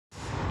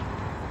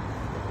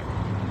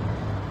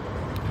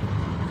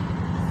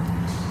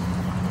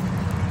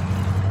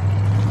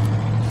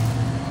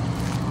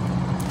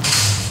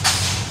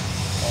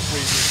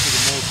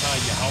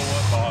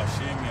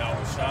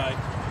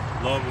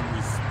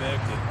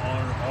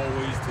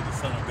praise to the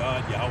Son of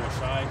God, Yahweh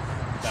Shai.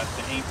 That's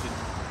the ancient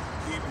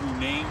Hebrew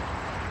name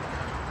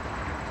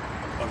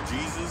of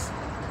Jesus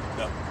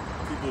that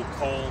people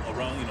call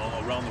around,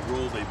 around the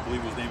world. They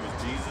believe his name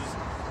is Jesus,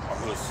 or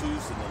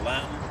Jesus in the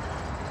Latin.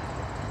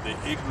 They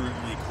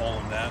ignorantly call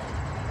him that,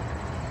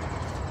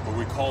 but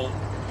we call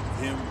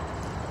him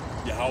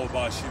Yahweh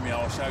Ba'Shem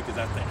Yahweh Shai because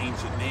that's the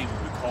ancient name.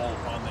 We call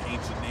upon the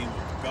ancient name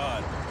of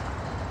God,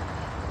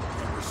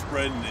 and we're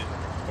spreading it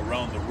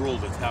around the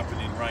world. It's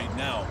happening right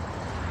now.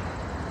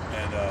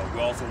 And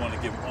we also want to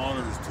give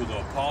honors to the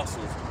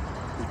apostles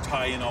who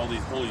tie in all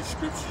these holy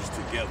scriptures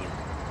together.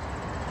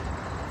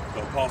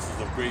 The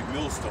apostles of Great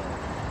Millstone.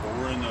 But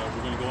we're going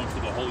to go into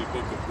the holy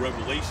book of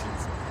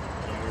Revelations,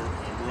 and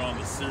we're on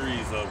the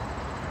series of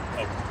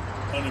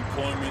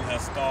unemployment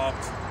has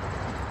stopped.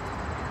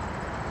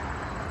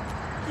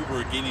 People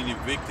are getting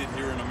evicted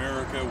here in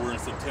America. We're in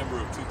September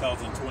of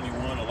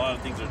 2021. A lot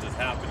of things are just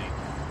happening.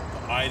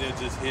 The Ida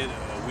just hit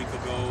a week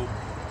ago.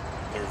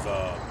 There's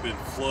been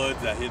floods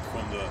that hit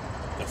from the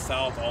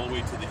south all the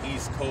way to the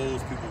east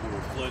coast. People who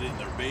were flooded in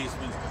their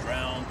basements,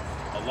 drowned.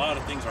 A lot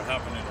of things are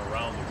happening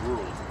around the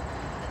world.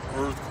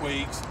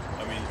 Earthquakes.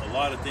 I mean, a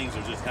lot of things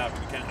are just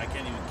happening. I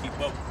can't even keep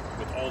up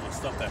with all the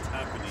stuff that's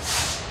happening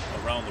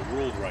around the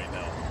world right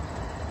now.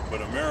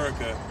 But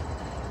America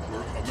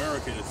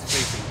is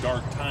facing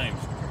dark times.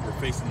 We're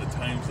facing the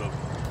times of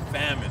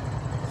famine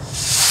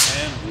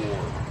and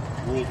war.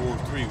 World War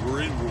III.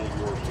 We're in World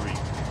War III.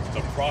 The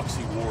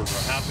proxy wars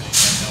are happening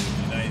right now with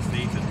the United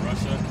States and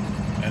Russia,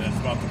 and it's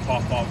about to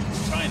pop off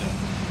with China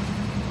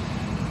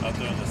out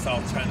there in the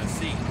South China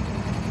Sea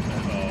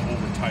and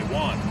over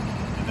Taiwan,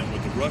 and then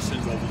with the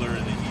Russians over there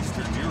in the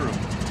Eastern Europe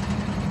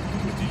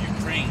with the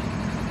Ukraine.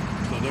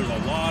 So there's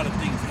a lot of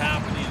things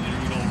happening,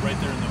 and right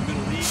there in the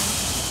Middle East,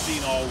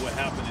 seeing all what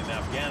happened in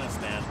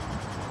Afghanistan.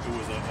 It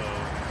was a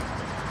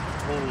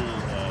total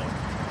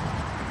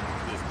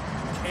just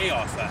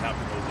chaos that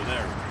happened over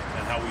there,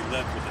 and how we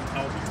left with the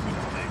tail between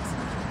our legs.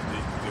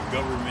 The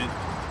government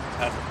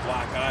has a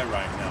black eye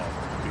right now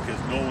because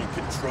no one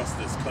can trust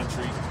this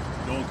country.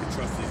 No one can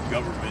trust this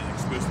government,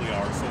 especially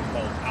our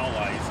so-called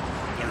allies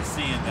that are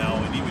seeing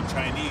now, and even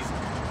Chinese.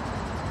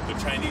 The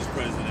Chinese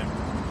president,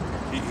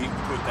 he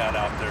put that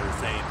out there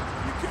saying,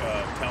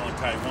 telling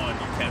Taiwan,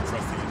 you can't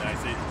trust the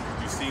United States.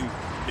 You see,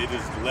 they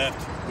just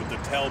left with the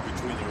tail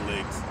between their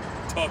legs,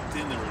 tucked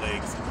in their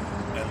legs,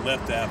 and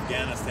left the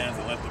Afghanistans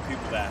and left the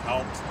people that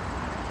helped,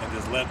 and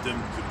just left them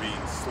to be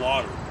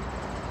slaughtered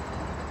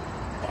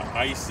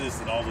by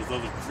ISIS and all those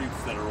other creeps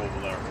that are over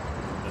there.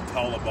 The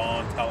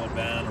Taliban,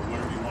 or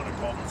whatever you want to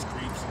call those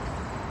creeps.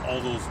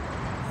 All those,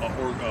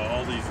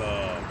 all these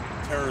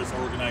terrorist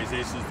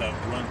organizations that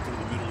run through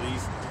the Middle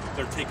East,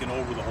 they're taking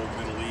over the whole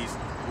Middle East.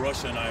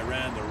 Russia and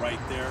Iran, they're right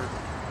there.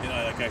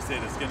 Like I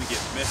said, it's going to get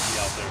messy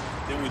out there.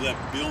 Then we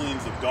left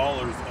billions of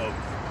dollars of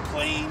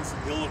planes,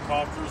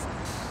 helicopters,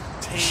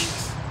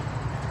 tanks,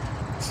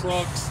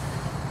 trucks,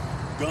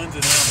 guns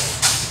and ammo.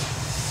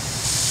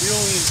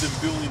 Billions and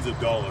billions of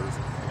dollars,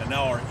 and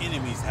now our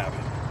enemies have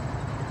it.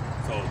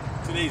 So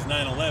today's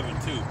 9/11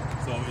 too.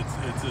 So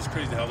it's just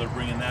crazy how they're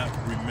bringing that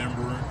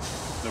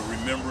the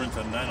remembrance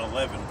of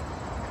 9/11,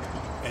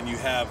 and you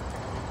have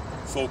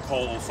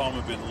so-called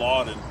Osama bin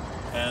Laden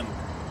and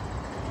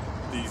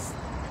these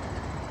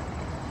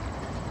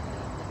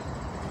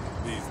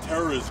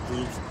terrorist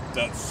groups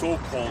that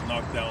so-called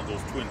knocked down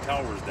those Twin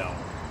Towers down.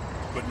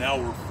 But now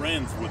we're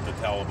friends with the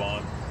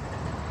Taliban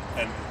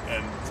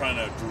and trying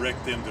to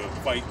direct them to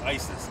fight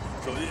ISIS.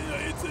 So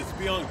it's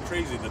beyond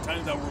crazy. The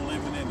times that we're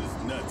living in is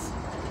nuts.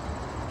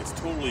 It's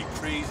totally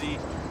crazy.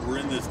 We're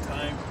in this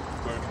time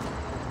where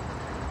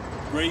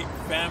great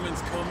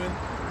famine's coming,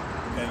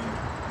 and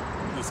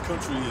this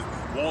country,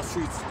 Wall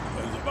Street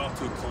is about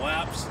to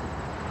collapse.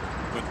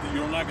 But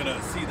you're not going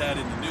to see that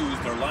in the news.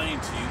 They're lying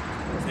to you,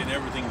 saying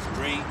everything's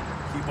great.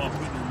 Keep on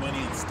putting your money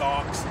in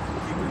stocks.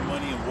 Keep your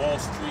money in Wall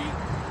Street.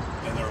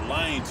 And they're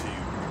lying to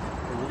you.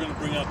 But we're going to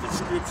bring out the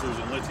scriptures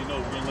and let you know.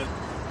 We're going to let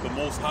the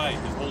Most High,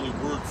 His holy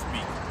word,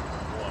 speak.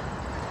 Go on.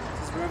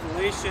 This is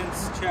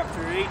Revelations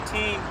chapter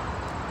 18,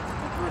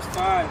 and verse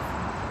 5.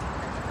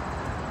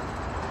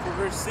 For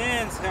her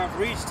sins have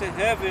reached to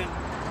heaven,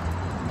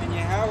 and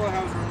Yahweh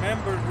has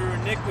remembered her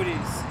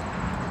iniquities.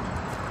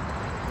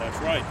 That's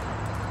right.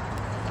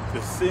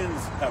 The sins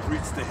have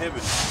reached to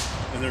heaven,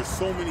 and there's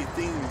so many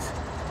things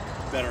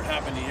that are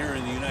happening here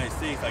in the United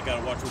States. I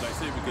gotta watch what I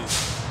say because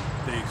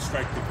they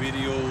extract the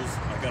videos.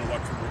 I gotta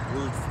watch what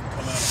words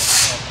come out of my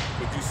mouth.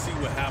 But you see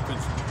what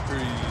happens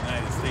here in the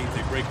United States.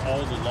 They break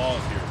all the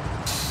laws here.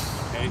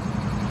 Okay?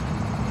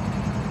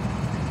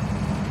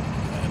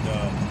 And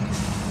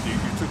you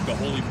took the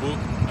holy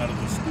book out of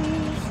the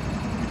schools.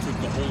 You took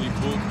the holy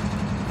book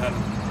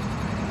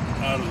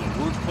out of the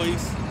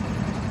workplace.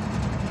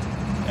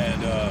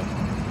 And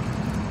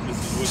this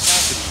is what's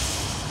happening.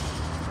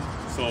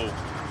 So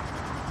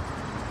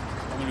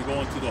I'm going to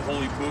go into the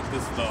holy book. This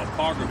is the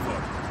Apocrypha,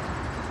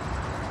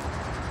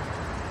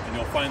 and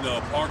you'll find the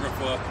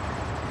Apocrypha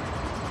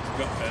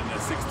in the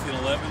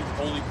 1611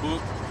 holy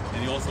book,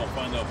 and you also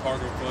find the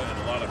Apocrypha in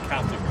a lot of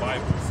Catholic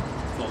Bibles.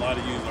 So a lot lot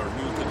of you are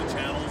new to the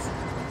channels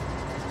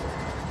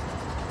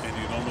and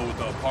you don't know what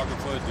the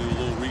Apocrypha, do a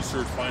little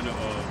research, find a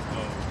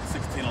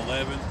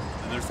 1611,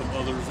 and there's some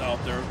others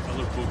out there,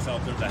 other books out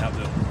there that have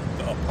the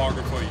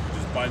Apocrypha. You can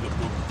just buy the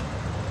book.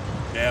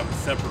 They have it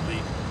separately,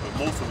 but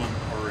most of them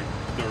are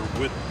they're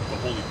with the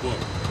Holy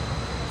Book.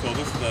 So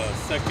this is the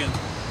second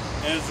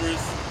Ezra.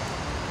 Let's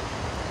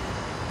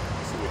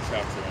see what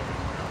chapter I'm in.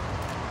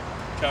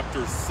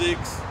 Chapter 6,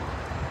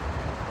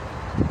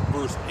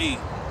 verse 8,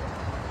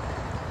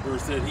 where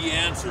it said, he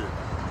answered,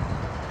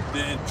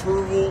 the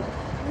interval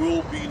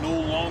will be no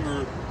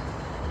longer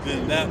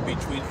than that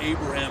between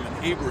Abraham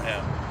and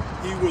Abraham.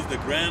 He was the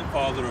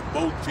grandfather of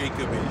both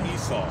Jacob and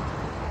Esau,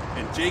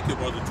 and Jacob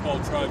are the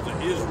 12 tribes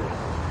of Israel,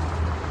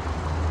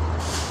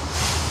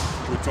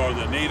 which are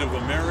the Native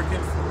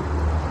Americans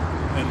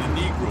and the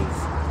Negroes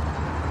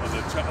of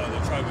the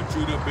tribe of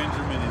Judah,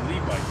 Benjamin, and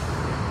Levi.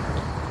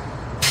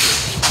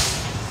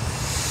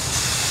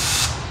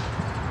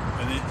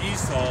 And then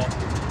Esau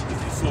is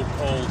the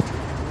so-called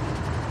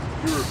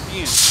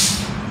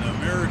Europeans and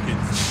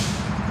Americans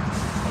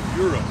of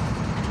Europe.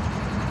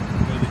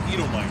 They're the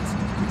Edomites.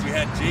 But you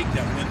had Jake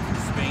that went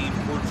through Spain,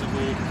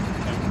 Portugal,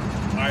 and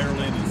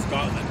Ireland, and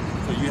Scotland.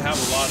 So you have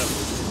a lot of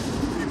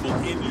people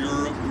in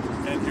Europe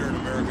and here in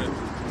America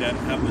that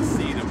have the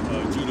seed of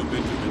Judah,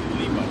 Benjamin, and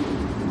Levi.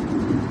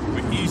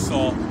 But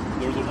Esau,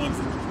 they're the ones,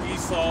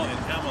 Esau and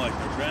Amalek,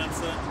 their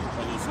grandson,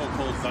 are the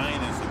so-called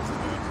Zionists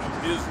of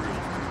Israel.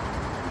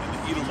 And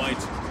the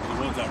Edomites are the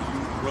ones that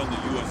run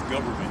the U.S.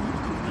 government.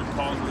 Your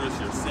Congress,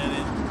 your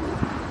Senate,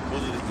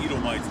 those are the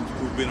Edomites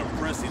who've been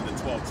oppressing the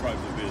 12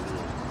 tribes of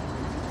Israel.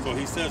 So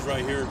he says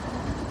right here,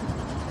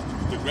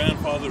 the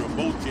grandfather of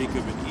both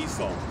Jacob and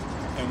Esau.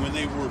 And when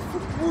they were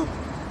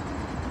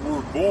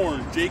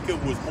born,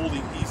 Jacob was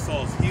holding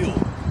Esau's heel.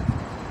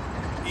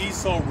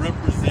 Esau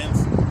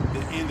represents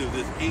the end of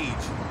this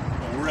age.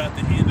 And we're at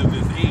the end of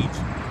this age.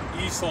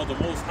 Esau, the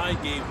Most High,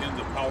 gave him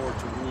the power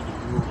to rule the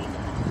world.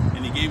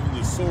 And he gave him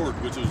the sword,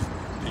 which was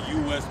the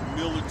U.S.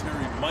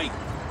 military might.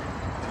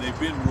 And they've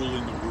been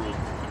ruling the world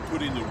and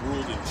putting the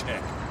world in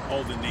check,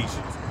 all the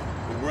nations.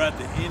 But we're at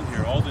the end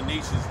here. All the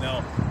nations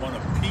now want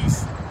a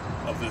piece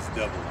of this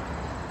devil.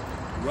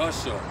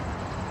 Russia,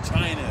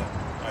 China,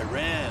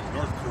 Iran,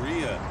 North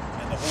Korea,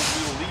 and the whole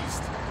Middle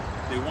East.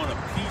 They want a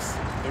peace.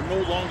 They're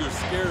no longer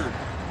scared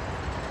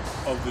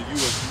of the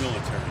U.S.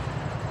 military.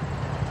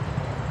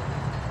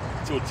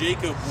 So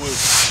Jacob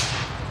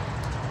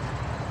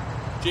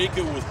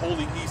was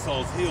holding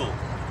Esau's heel.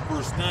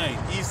 Verse 9,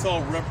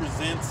 Esau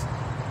represents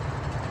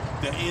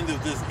the end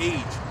of this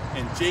age,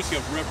 and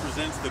Jacob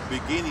represents the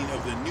beginning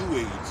of the new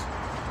age.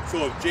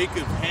 So if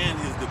Jacob's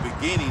hand is the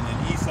beginning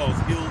and Esau's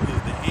heel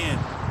is the end,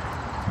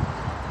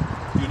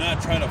 do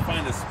not try to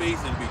find a space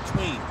in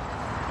between.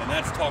 And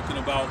that's talking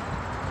about,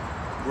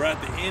 we're at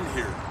the end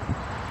here.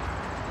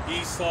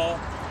 Esau,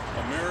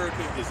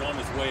 America is on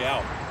its way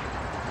out.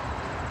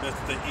 That's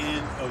the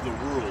end of the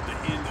world, the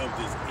end of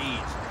this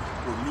age,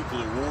 where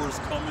nuclear war is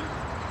coming.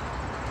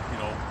 You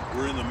know,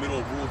 we're in the middle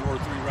of World War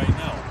III right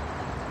now,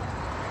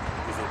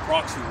 because the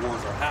proxy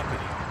wars are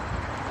happening.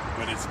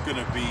 But it's going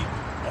to be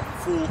a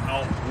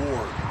full-out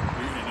war,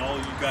 and all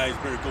of you guys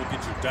better go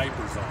get your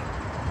diapers on,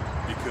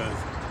 because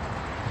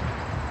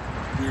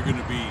you're going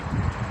to be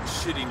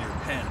shitting your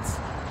pants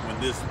when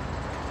this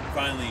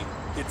finally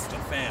hits the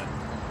fan.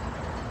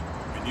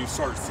 And you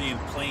start seeing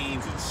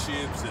planes and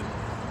ships and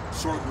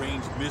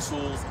short-range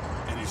missiles,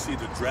 and you see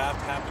the draft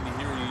happening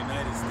here in the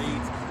United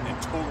States,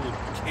 and total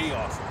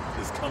chaos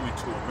is coming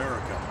to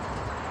America.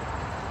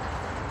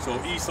 So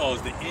Esau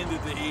is the end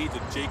of the age,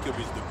 and Jacob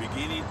is the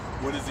beginning.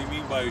 What does he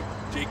mean by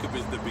Jacob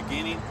is the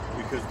beginning?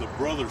 Because the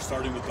brothers,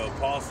 starting with the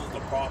apostles, the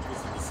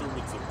prophets, and the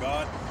servants of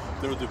God,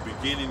 they're the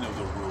beginning of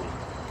the world.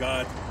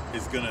 God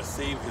is going to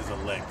save his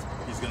elect.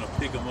 He's going to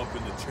pick them up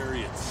in the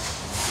chariots,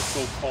 the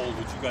so-called,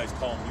 what you guys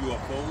call them,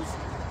 UFOs,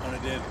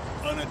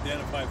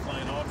 unidentified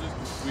flying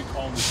objects. We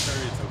call them the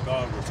chariots of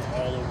God, which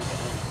are all over the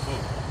Holy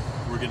Book.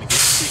 We're going to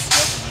get picked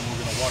up, and then we're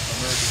going to watch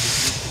America get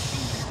used to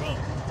kingdom come.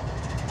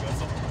 You got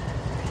something?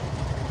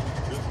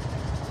 Good.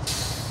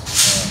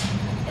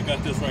 I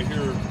got this right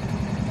here.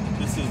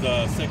 This is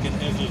 2nd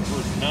Ezra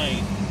verse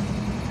 9.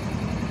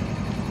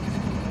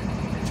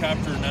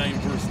 Chapter 9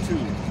 verse 2.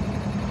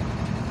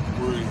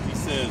 Where he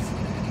says,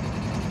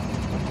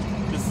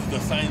 this is the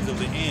signs of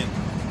the end.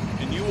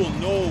 And you will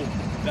know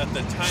that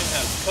the time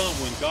has come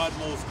when God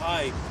Most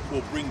High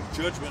will bring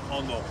judgment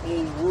on the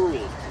whole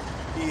world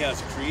he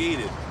has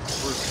created.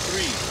 Verse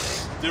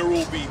 3, there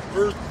will be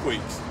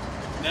earthquakes,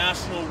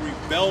 national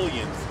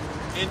rebellions,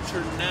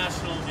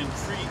 international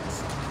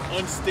intrigues,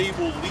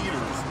 unstable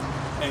leaders,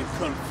 and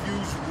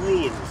confused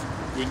rulers.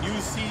 When you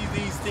see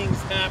these things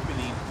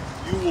happening,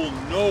 you will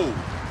know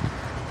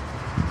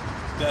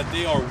that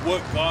they are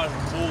what God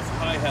Most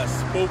High has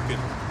spoken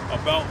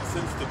about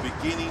since the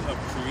beginning of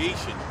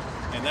creation.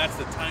 And that's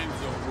the times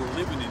that we're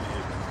living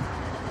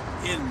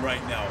in right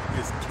now,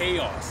 is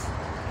chaos,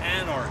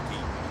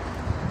 anarchy.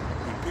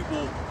 When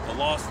people have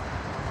lost,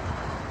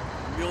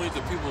 millions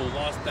of people have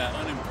lost that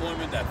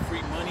unemployment, that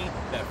free money,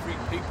 that free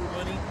paper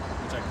money,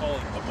 which I call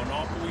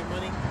early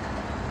money.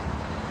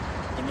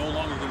 They're no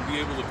longer going to be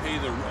able to pay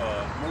their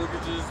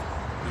mortgages.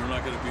 They're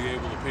not going to be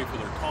able to pay for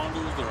their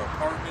condos, their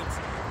apartments.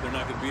 They're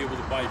not going to be able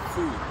to buy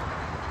food.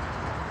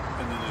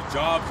 And then the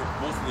jobs,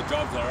 most of the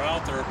jobs that are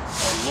out there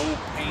are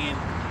low-paying,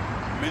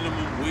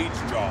 minimum wage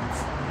jobs,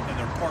 and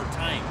they're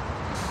part-time.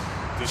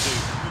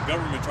 The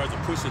government tries to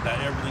push it that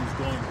everything's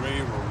going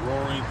great, we're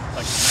roaring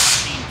like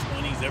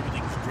the 1920s,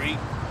 everything's great.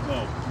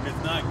 No,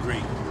 it's not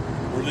great.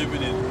 We're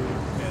living in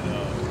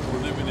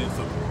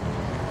some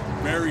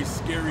very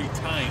scary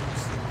times.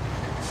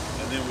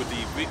 And then with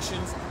the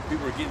evictions,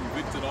 people are getting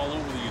evicted all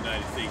over the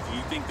United States. Do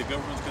you think the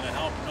government's going to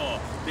help?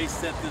 No, they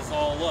set this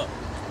all up.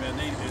 Man,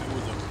 it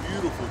was a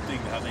beautiful thing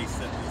how they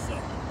set this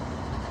up.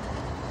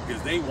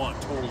 Because they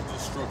want total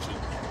destruction.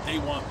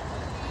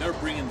 They're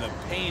bringing the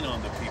pain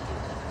on the people.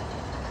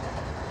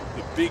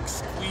 The big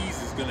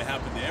squeeze is going to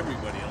happen to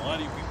everybody. And a lot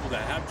of you people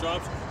that have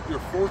jobs, you're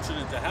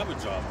fortunate to have a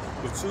job.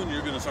 But soon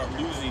you're going to start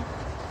losing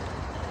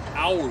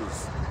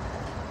hours.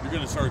 You're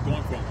going to start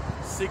going from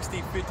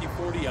 60, 50,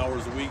 40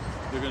 hours a week.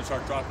 They're going to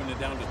start dropping it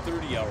down to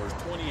 30 hours,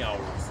 20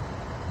 hours.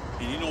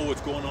 And you know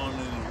what's going on in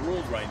the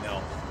world right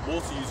now.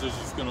 Most of you are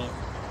just going to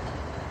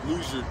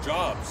lose your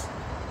jobs.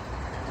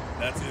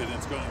 That's it.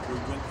 It's going to,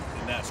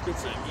 in that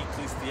scripture in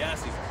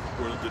Ecclesiastes,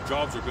 where the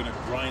jobs are going to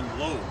grind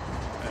low.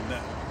 And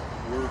that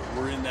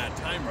we're in that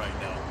time right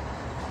now.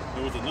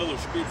 There was another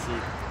scripture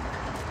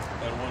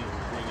that I wanted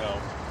to bring out.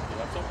 Do you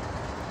have something?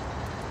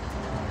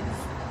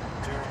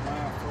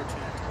 Jeremiah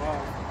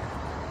 14:12.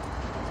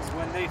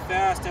 When they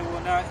fast, I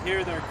will not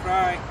hear their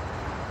cry.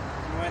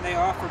 And when they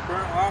offer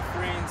burnt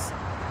offerings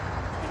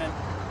and an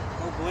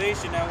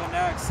oblation, I will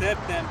not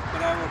accept them,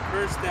 but I will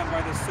curse them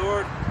by the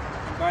sword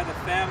and by the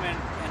famine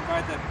and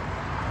by the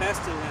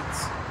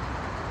pestilence.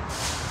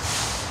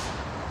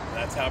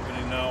 That's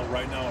happening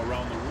right now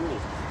around the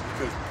world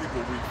because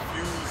people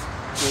refuse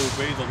to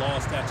obey the law,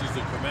 statutes,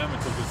 and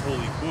commandments of this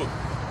holy book.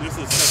 This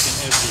is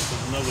 2nd Ezra,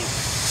 another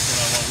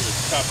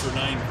chapter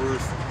 9,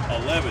 verse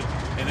 11.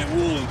 And it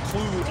will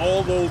include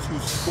all those who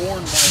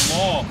scorned my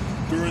law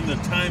during the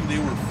time they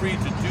were free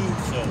to do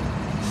so,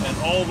 and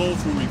all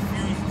those who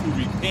refused to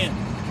repent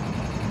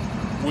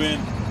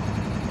when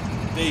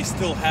they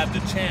still had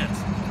the chance.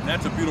 And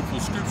that's a beautiful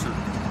scripture.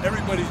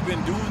 Everybody's been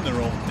doing their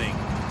own thing.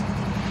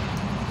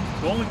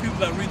 The only people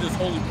that read this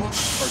holy book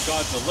are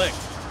God's elect,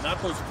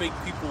 not those fake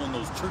people in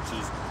those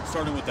churches,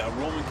 starting with that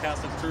Roman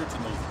Catholic Church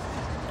and those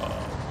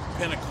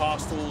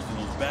Pentecostals and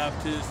those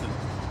Baptists and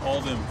all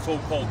them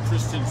so-called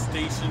Christian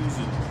stations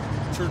and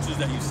churches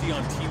that you see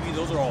on TV.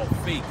 Those are all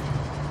fake.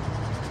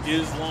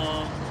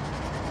 Islam,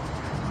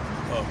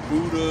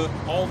 Buddha,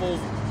 all those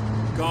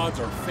gods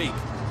are fake.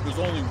 There's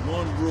only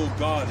one real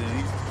God, and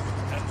He's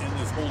in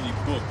this holy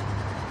book.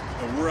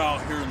 And we're out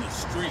here in the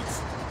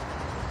streets,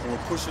 and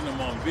we're pushing them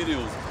on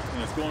videos,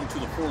 and it's going to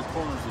the four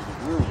corners of the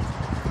world.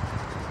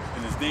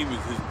 And His name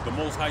is the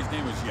Most High's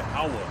name is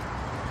Yahweh.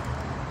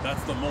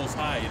 That's the Most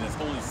High, and His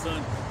holy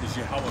Son is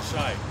Yahweh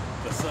Shai,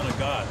 the Son of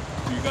God,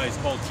 who you guys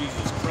call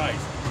Jesus Christ.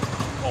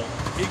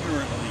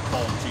 Ignorantly call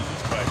Him Jesus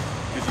Christ,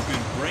 because you've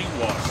been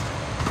brainwashed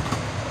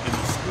in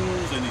the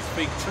schools and these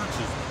fake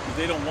churches, because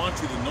they don't want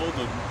you to know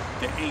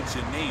the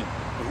ancient name.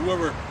 But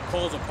whoever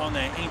calls upon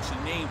that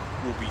ancient name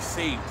will be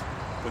saved.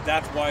 But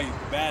that's why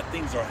bad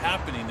things are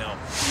happening now,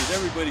 because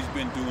everybody's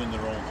been doing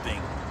their own thing.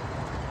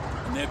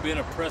 And they've been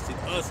oppressing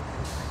us,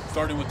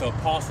 starting with the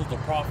apostles, the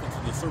prophets,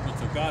 and the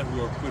servants of God,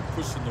 who are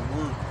pushing the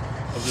word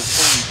of this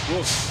holy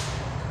book,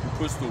 who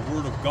push the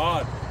word of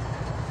God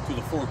to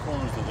the four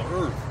corners of the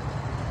earth.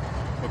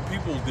 But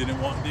people didn't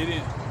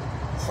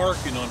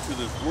hearken unto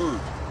this word.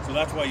 So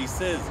that's why He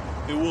says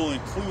it will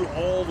include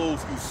all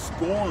those who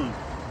scorn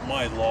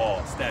my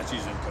law,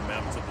 statutes, and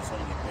commandments of this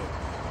holy book.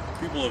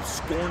 People have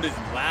scorned it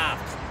and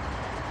laughed.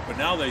 But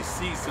now they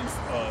see, since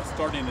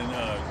starting in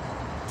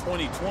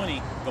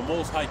 2020, the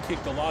Most High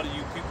kicked a lot of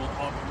you people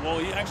off. Well,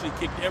 He actually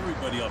kicked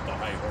everybody off the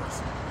high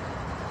horse.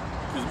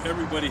 Because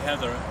everybody had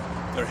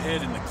their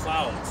head in the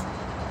clouds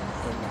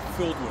and were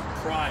filled with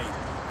pride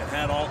and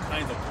had all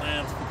kinds of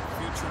plans for the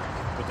future.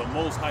 But the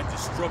Most High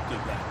disrupted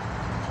that.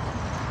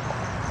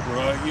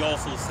 Where He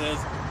also says,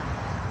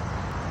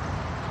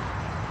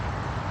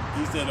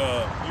 He said,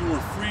 you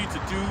were free to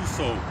do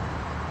so.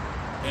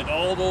 And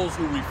all those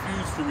who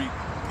refused to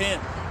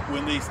repent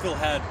when they still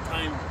had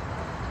time,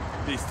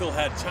 they still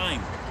had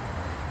time,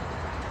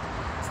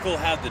 still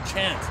had the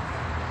chance.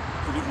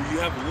 You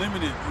have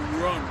limited,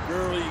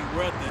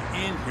 we're at the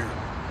end here.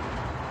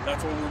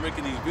 That's why we're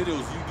making these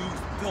videos. You do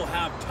still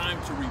have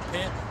time to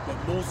repent, but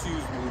most of you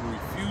will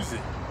refuse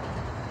it.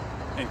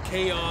 And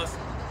chaos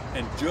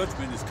and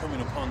judgment is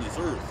coming upon this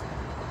earth.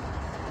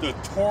 The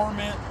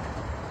torment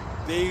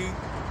they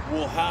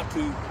will have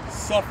to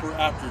suffer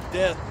after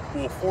death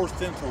will force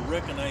them to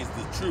recognize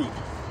the truth.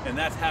 And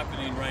that's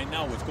happening right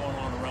now, what's going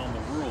on around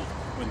the world.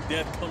 When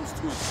death comes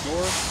to its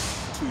door,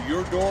 to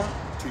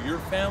your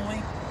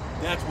family,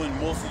 that's when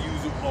most of you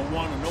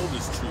want to know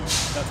this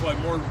truth. That's why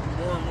more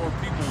and more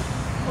people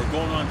are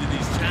going on to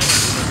these channels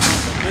and they're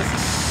trying to listen,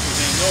 because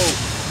they know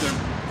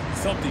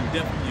something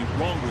definitely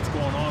wrong what's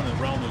going on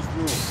around this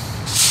world.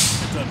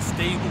 It's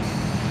unstable.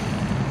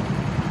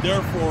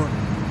 Therefore,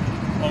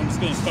 I'm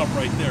just going to stop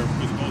right there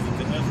because it goes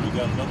into Ezra. You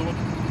got another one?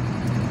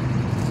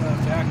 So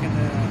back in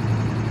the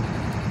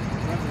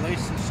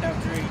Revelation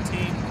chapter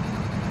 18, in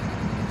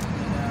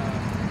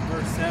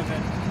verse 7,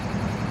 it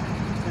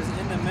says,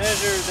 "In the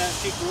measure that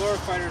she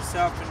glorified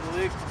herself and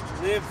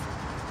lived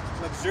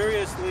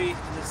luxuriously,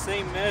 in the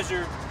same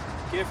measure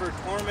give her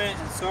torment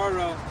and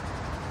sorrow.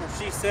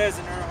 For she says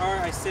in her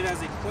heart, I sit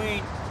as a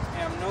queen,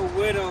 I am no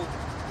widow,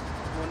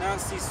 will not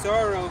see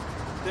sorrow.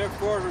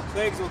 Therefore her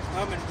plagues will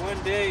come in one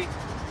day,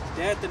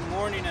 death and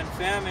mourning and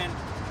famine,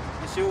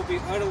 and she will be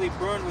utterly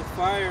burned with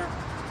fire.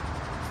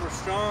 For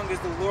strong is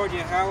the Lord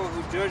Yahweh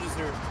who judges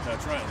her."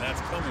 That's right, and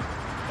that's coming.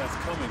 That's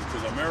coming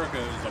because America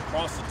is a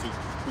prostitute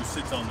who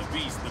sits on the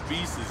beast. The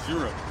beast is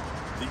Europe,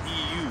 the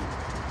EU,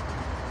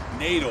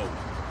 NATO.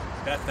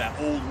 That's that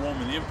old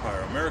Roman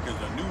Empire. America is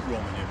the new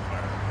Roman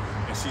Empire,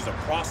 and she's a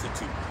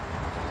prostitute.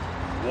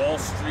 Wall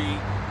Street,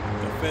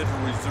 the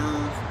Federal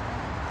Reserve,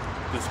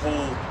 this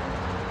whole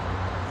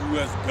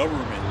U.S.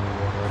 government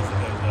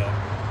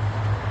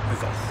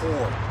is a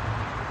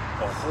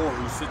whore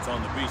who sits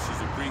on the beach.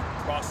 She's a great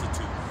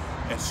prostitute,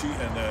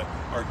 and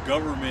our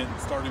government,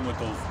 starting with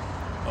those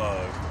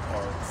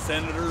our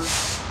senators,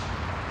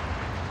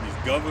 these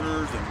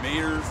governors and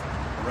mayors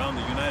around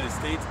the United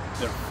States,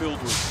 they're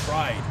filled with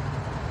pride,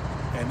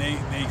 and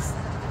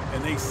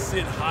they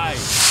sit high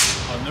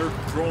on their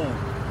throne,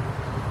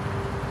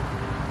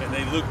 and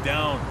they look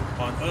down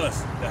on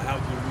us that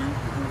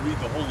who read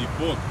the Holy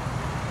Book,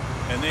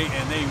 and they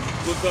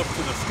look up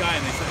to the sky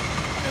and they say,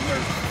 and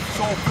they're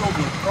so filled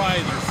with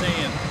pride, they're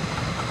saying,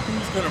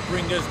 who's going to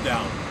bring us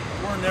down?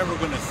 We're never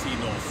going to see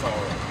no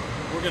sorrow.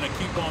 We're going to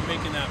keep on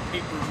making that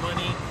paper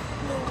money.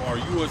 Our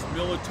U.S.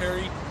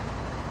 military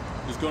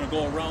is going to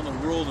go around the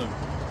world and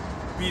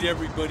beat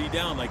everybody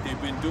down like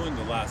they've been doing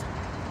the last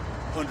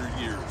 100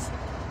 years.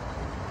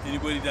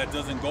 Anybody that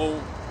doesn't go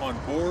on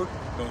board,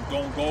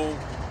 don't go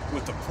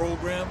with the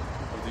program,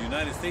 of the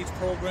United States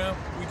program,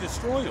 we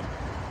destroy them.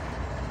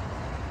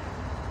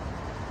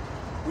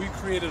 We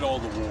created all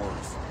the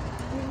wars.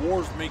 The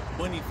wars make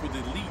money for the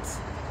elites.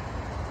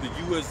 The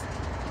U.S.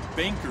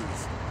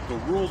 bankers, the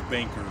world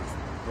bankers,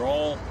 they're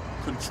all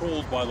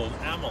controlled by those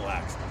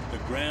Amaleks, the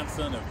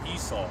grandson of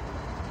Esau.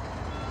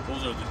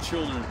 Those are the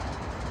children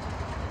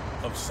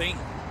of Satan.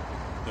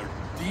 They're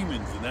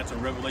demons, and that's in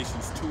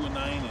Revelations 2 and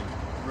 9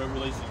 and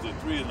Revelations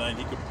 3 and 9.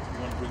 You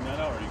want to bring that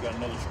out, or you got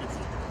another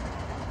scripture?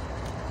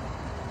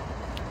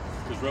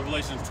 Because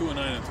Revelations 2 and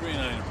 9 and 3 and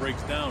 9, it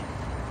breaks down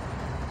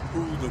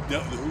who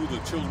the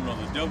children of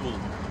the devil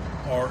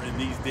are in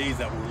these days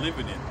that we're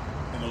living in.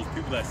 And those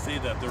people that say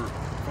that they're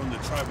from the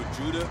tribe of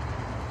Judah,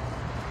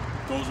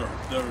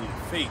 they're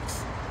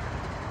fakes.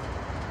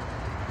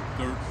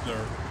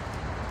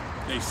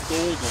 They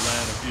stole the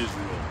land of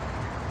Israel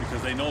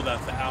because they know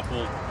that's the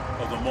apple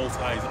of the Most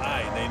High's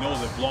eye, and they know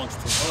that it belongs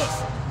to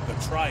us, the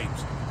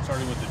tribes,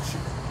 starting with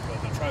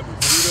the tribe of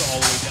Judah all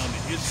the way down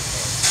to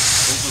Israel.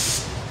 Those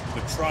are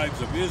the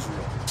tribes of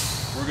Israel.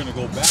 We're going to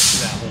go back to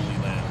that holy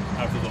land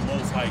after the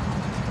Most High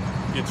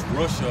gets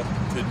Russia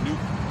to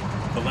nuke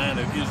the land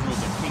of Israel,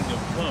 the kingdom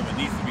come. It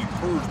needs to be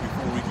purged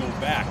before we go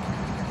back,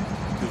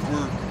 because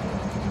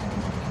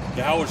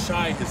Yahweh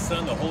Shai, his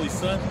son, the Holy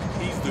Son,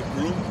 he's the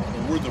groom,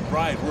 and we're the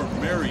bride. We're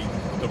married.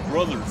 The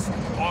brothers,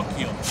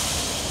 Achium,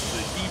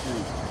 the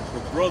Hebrews,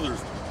 we're brothers.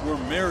 We're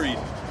married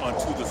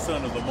unto the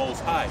Son of the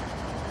Most High.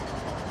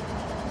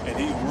 And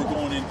we're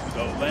going into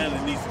the land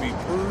that needs to be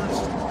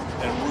purged,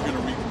 and we're going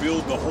to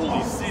rebuild the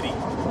holy city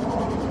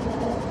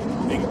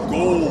in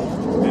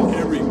gold and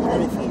every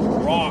beautiful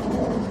rock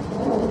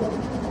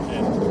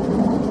and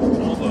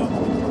all the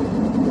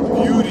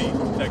beauty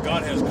that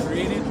God has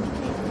created.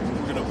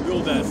 We're going to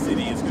build that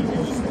city. It's going to be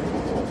just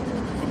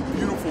a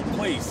beautiful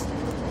place,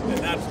 and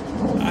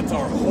that's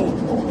our hope,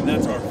 and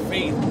that's our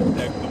faith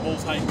that the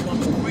Most High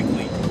comes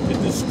quickly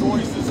and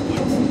destroys this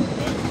place.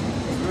 Right?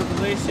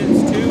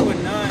 Revelations 2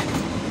 and 9.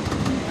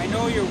 I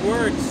know your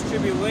words,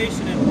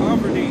 tribulation and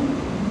poverty,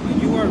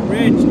 but you are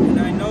rich, and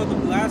I know the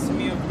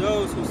blasphemy of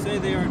those who say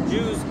they are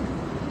Jews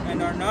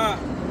and are not,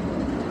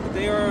 but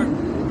they are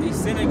a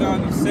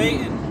synagogue of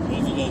Satan.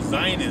 Those are those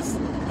Zionists.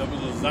 Those are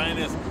those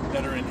Zionists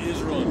that are in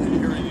Israel and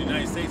here in the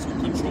United States, who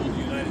control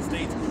the United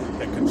States,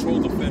 that control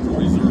the Federal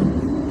Reserve,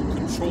 who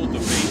control the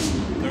banks.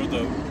 They're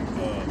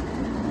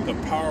the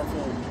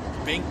powerful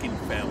banking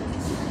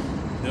families.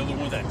 They're the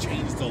ones that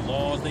change the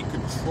laws. They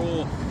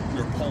control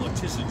your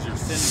politicians, your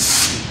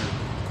senators, and your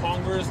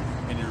Congress,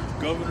 and your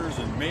governors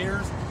and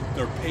mayors.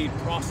 They're paid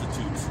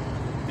prostitutes.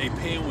 They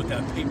pay them with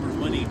that paper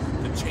money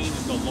to change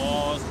the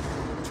laws,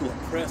 to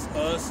oppress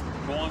us.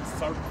 Go on,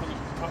 start from the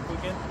top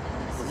again.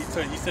 Where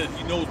he said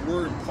he knows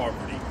we're in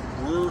poverty.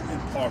 We're in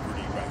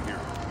poverty right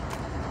here.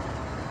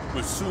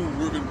 But soon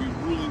we're going to be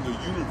ruling the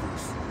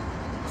universe,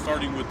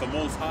 starting with the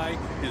Most High,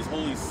 his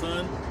Holy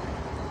Son,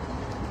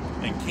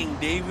 and King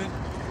David,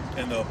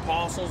 and the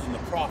apostles and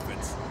the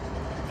prophets,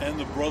 and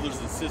the brothers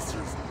and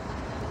sisters.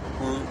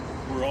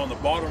 We're on the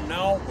bottom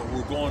now, but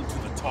we're going to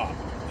the top.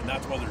 and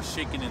that's why they're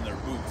shaking in their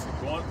boots.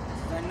 Go on.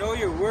 I know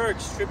your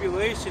works,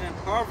 tribulation and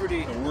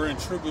poverty. And we're in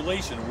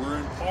tribulation. We're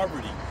in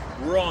poverty.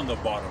 We're on the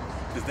bottom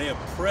because they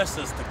oppress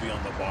us to be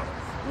on the bottom.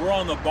 We're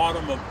on the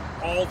bottom of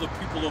all the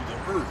people of the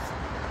earth.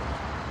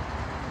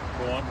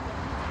 Go on.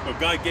 But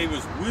God gave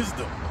us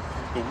wisdom,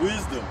 the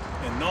wisdom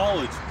and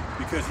knowledge,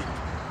 because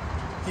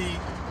He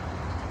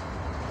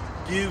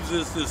gives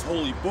us this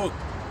holy book,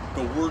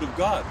 the Word of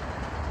God.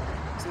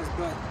 It says,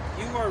 but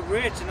you are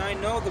rich, and I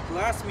know the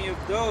blasphemy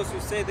of those who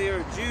say they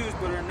are Jews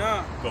but are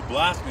not. The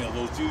blasphemy of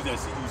those Jews that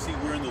you see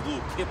wearing the little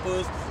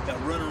kippas that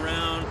run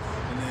around,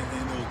 and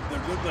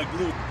they look like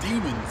little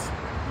demons.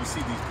 You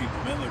see these people,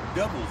 man. They're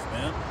devils,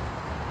 man.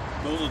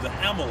 Those are the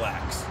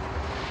Amaleks,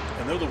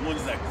 and they're the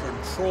ones that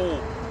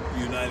control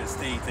the United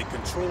States. They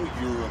control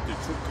Europe. They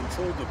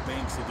control the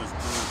banks of this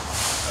world.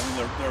 I mean,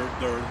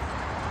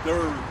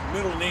 their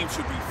middle name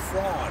should be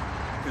fraud,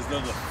 because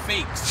they're the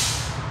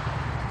fakes.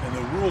 And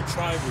the rural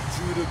tribe of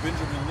Judah,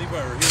 Benjamin, and Levi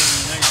are here in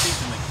the United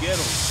States, in the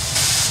ghettos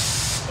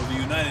of the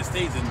United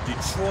States, in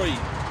Detroit,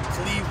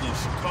 Cleveland,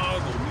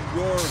 Chicago, New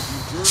York,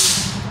 New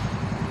Jersey,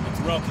 and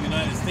throughout the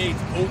United States,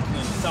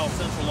 Oakland, South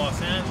Central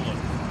Los Angeles.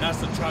 That's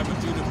the tribe of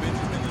Judah,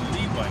 Benjamin, and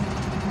Levi.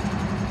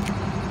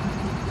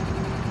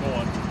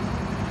 Go on.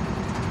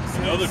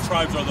 And the other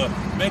tribes are the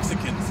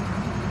Mexicans.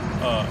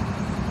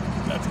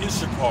 That's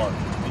Issachar.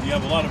 And you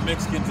have a lot of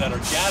Mexicans that are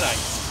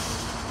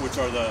Gadites, which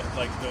are the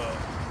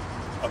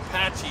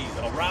Apaches,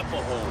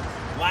 Arapaho,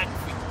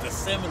 Blackfeet, the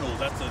Seminoles.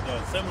 That's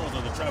the Seminoles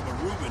are the tribe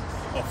of Reuben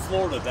of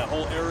Florida. That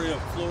whole area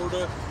of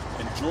Florida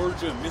and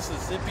Georgia and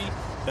Mississippi,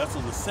 that's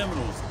what the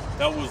Seminoles.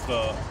 That was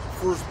the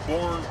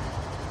firstborn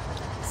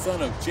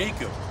son of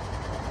Jacob,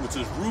 which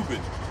is Reuben.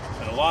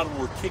 And a lot of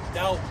them were kicked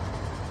out,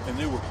 and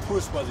they were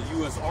pushed by the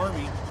U.S.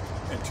 Army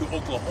into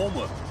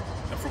Oklahoma.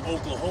 And from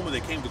Oklahoma, they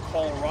came to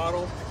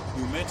Colorado,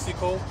 New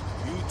Mexico,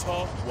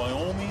 Utah,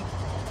 Wyoming.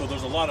 So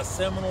there's a lot of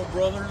Seminole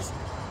brothers.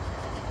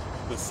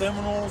 The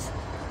Seminoles,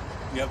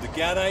 you have the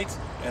Gadites,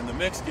 and the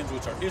Mexicans,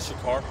 which are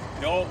Issachar.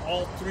 They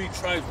all three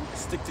tribes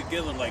stick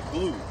together like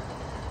glue.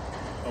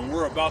 And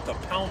we're about to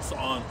pounce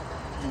on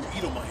you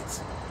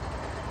Edomites,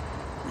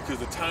 because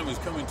the time is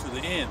coming to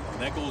the end.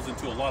 And that goes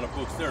into a lot of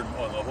books there.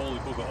 The Holy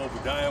Book of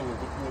Obadiah,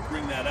 we'll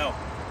bring that out.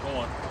 Go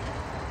on.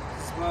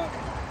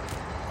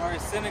 Our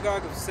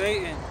synagogue of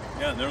Satan.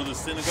 Yeah, they're the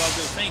synagogue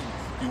of Satan.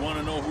 You want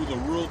to know who the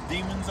real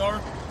demons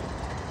are?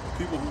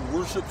 People who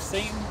worship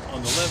Satan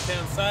on the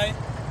left-hand side,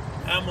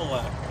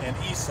 Amalek and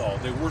Esau.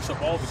 They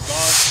worship all the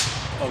gods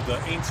of the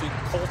ancient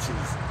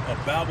cultures of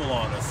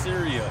Babylon,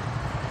 Assyria,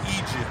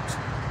 Egypt.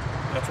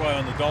 That's why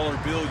on the dollar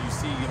bill you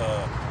see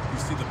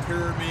the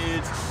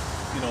pyramids.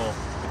 You know,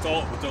 it's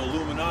all with the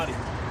Illuminati,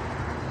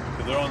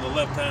 because they're on the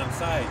left-hand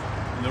side,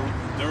 and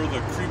they're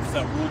the creeps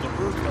that rule the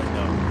earth right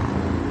now.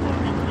 You want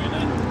to read through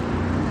that?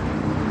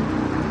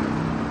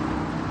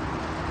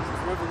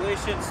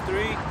 Revelations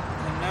 3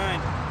 and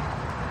 9.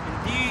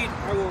 Indeed,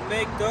 I will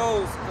make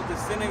those of the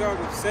synagogue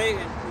of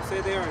Satan who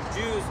say they are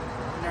Jews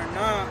and are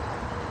not,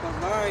 but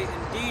lie.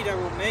 Indeed, I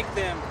will make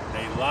them.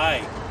 They lie.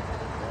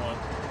 Go on. I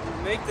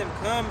will make them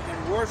come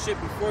and worship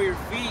before your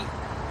feet,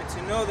 and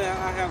to know that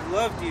I have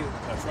loved you.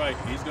 That's right.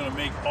 He's going to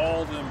make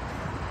all them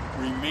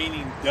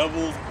remaining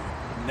devils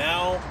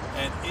now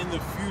and in the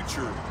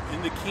future,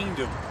 in the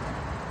kingdom,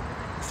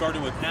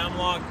 starting with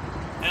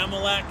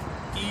Amalek,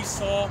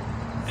 Esau,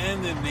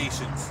 and the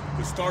nations.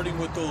 But starting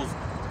with those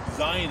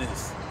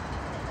Zionists,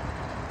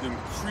 them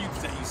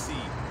creeps that you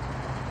see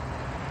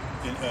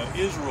in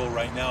Israel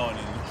right now, and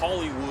in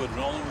Hollywood and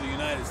all over the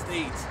United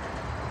States.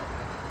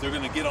 They're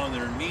going to get on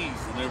their knees,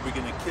 and they're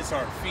going to kiss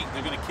our feet.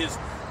 They're going to kiss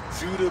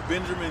Judah,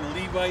 Benjamin,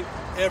 Levi,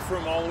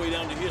 Ephraim, all the way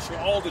down to Israel,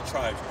 all the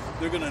tribes.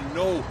 They're going to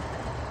know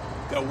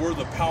that we're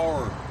the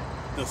power,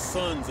 the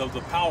sons of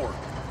the power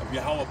of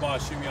Yahweh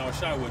Ba'Shem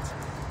Yahushai, which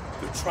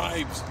the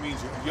tribes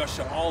means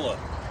Yasha'Allah,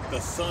 the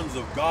sons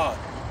of God.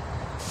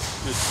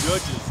 The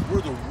judges,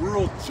 we're the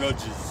real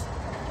judges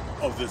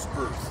of this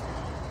earth.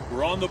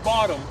 We're on the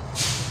bottom,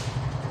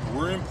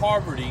 we're in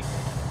poverty,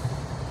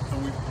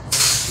 and we're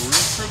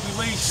in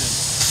tribulation,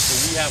 but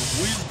we have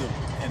wisdom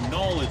and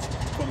knowledge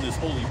from this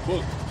holy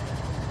book.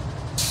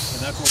 And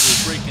that's what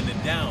we're breaking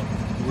it down.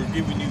 We're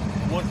giving you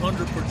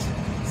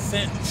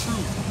 100%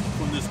 truth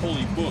from this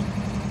holy book.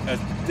 As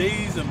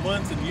days and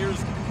months and years,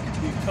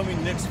 the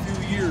coming next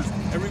few years,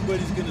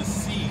 everybody's going to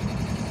see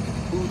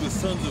who the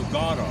sons of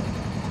God are.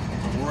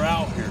 And we're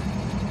out here.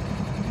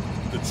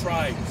 The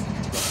tribes,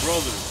 the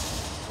brothers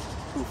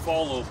who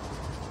follow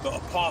the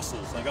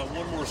apostles. I got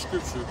one more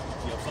scripture.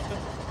 You have something?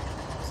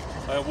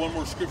 I have one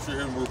more scripture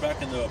here, and we're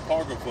back in the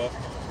Apocrypha,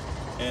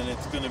 and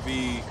it's going to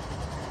be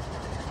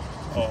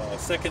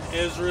 2nd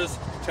Ezra,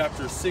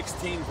 chapter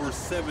 16, verse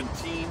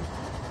 17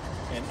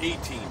 and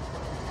 18,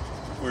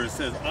 where it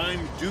says,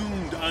 I'm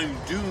doomed, I'm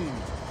doomed.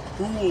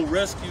 Who will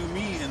rescue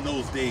me in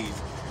those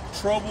days?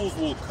 Troubles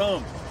will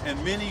come,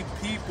 and many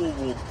people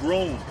will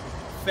groan.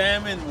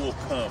 Famine will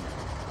come,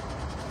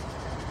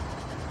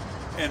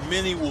 and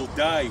many will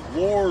die.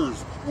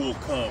 Wars will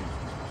come,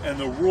 and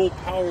the world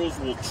powers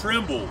will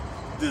tremble.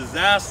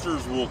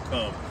 Disasters will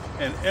come,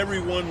 and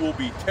everyone will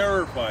be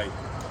terrified.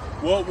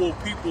 What will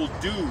people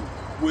do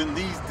when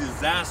these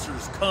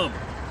disasters come?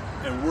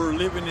 And we're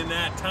living in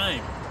that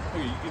time.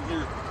 Look, you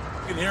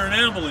can hear an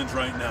ambulance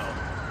right now.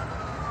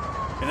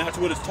 And that's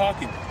what it's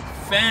talking.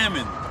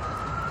 Famine.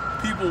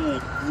 People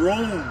will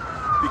groan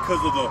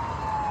because of the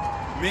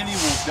many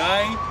will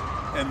die,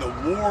 and the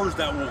wars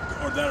that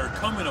are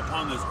coming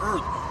upon this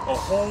earth. A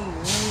whole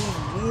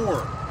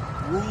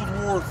World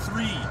War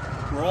III,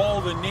 where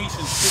all the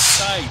nations pick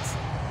sides.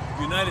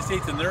 The United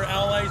States and their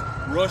allies,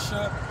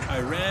 Russia,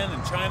 Iran,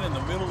 and China in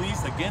the Middle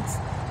East against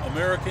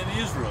America and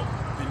Israel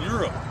and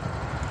Europe.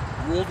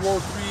 World War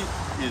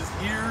III is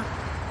here.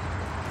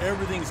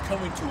 Everything's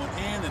coming to an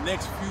end. The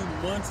next few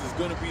months is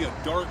going to be a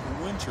dark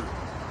winter.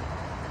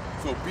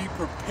 So be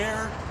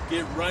prepared,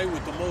 get right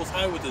with the Most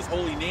High, with His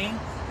holy name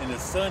and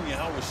His Son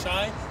Yahweh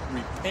Shai.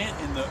 Repent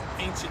in the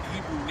ancient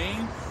Hebrew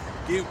name.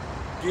 Get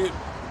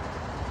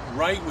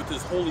right with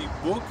this holy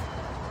book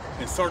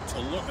and start to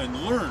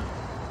learn.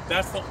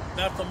 That's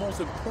the most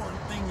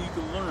important thing you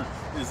can learn,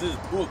 is this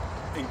book,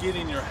 and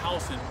getting your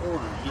house in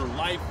order, your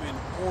life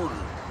in order.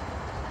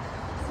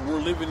 We're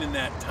living in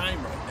that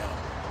time right now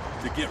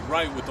to get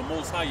right with the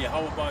Most High,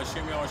 Yahweh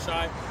Ba'Shem Yahweh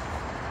Shai,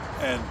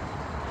 and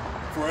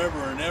forever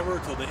and ever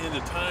till the end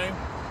of time.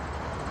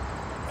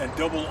 And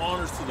double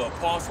honors to the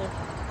apostles,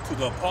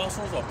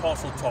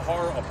 Apostle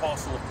Tahar,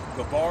 Apostle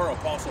Gabar,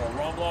 Apostle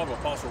Ramlab,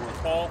 Apostle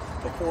Rapal,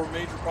 the 4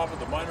 major prophets,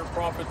 the minor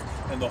prophets,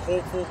 and the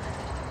hopeful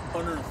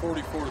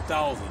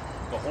 144,000,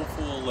 the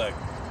hopeful elect.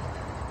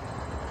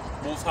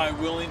 Most High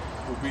willing,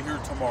 we'll be here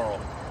tomorrow.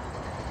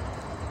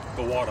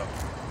 The water.